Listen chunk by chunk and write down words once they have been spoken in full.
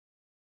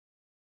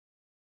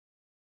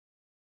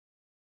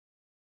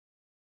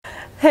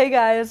Hey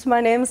guys,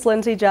 my name is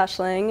Lindsay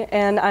Jeschling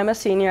and I'm a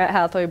senior at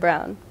Hathaway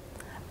Brown.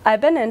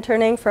 I've been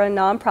interning for a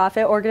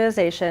nonprofit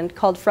organization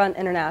called Front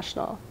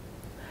International.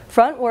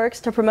 Front works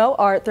to promote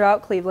art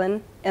throughout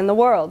Cleveland and the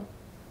world.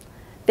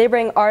 They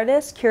bring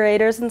artists,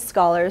 curators, and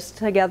scholars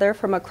together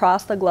from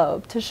across the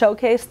globe to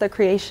showcase the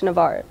creation of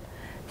art,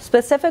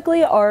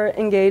 specifically art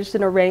engaged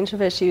in a range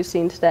of issues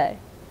seen today.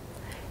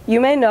 You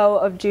may know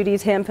of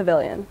Judy's Hand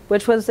Pavilion,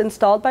 which was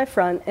installed by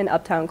Front in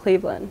Uptown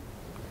Cleveland.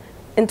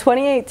 In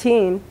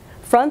 2018,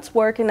 Front's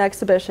work and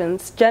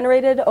exhibitions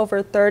generated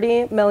over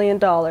 $30 million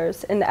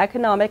in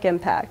economic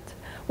impact,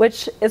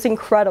 which is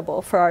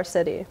incredible for our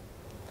city.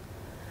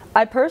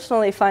 I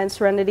personally find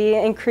serenity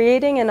in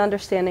creating and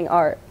understanding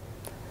art.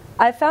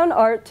 I found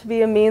art to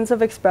be a means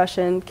of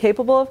expression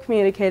capable of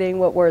communicating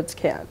what words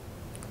can't.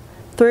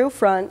 Through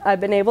Front, I've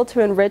been able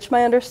to enrich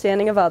my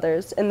understanding of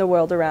others and the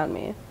world around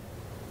me.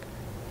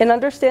 In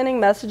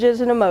understanding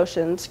messages and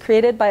emotions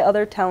created by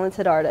other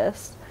talented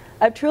artists,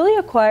 I've truly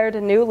acquired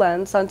a new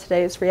lens on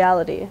today's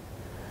reality.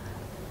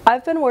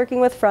 I've been working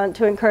with Front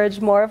to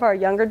encourage more of our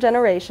younger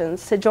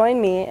generations to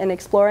join me in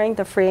exploring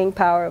the freeing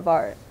power of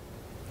art.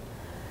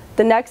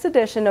 The next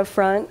edition of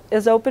Front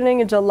is opening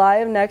in July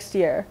of next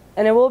year,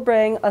 and it will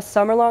bring a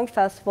summer-long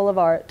festival of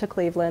art to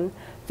Cleveland,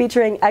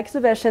 featuring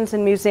exhibitions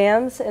in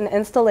museums and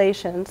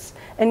installations,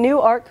 and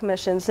new art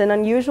commissions in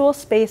unusual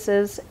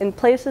spaces in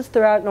places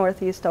throughout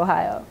Northeast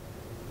Ohio.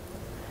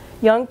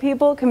 Young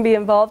people can be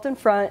involved in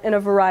Front in a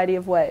variety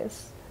of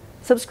ways.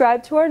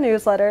 Subscribe to our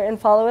newsletter and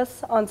follow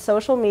us on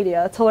social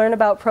media to learn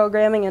about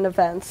programming and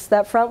events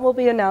that Front will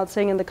be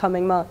announcing in the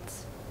coming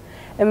months.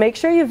 And make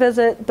sure you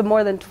visit the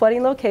more than 20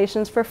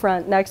 locations for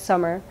Front next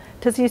summer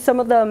to see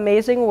some of the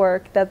amazing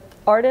work that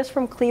artists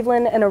from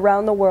Cleveland and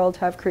around the world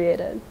have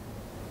created.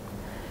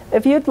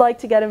 If you'd like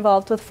to get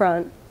involved with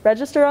Front,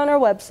 register on our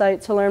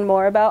website to learn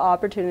more about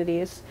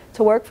opportunities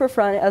to work for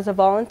Front as a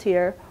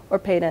volunteer or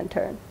paid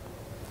intern.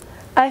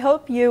 I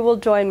hope you will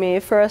join me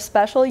for a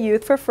special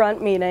Youth for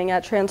Front meeting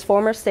at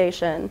Transformer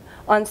Station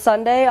on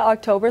Sunday,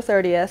 October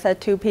 30th at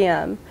 2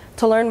 p.m.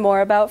 to learn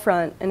more about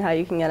Front and how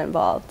you can get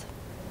involved.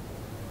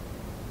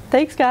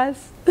 Thanks,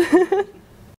 guys.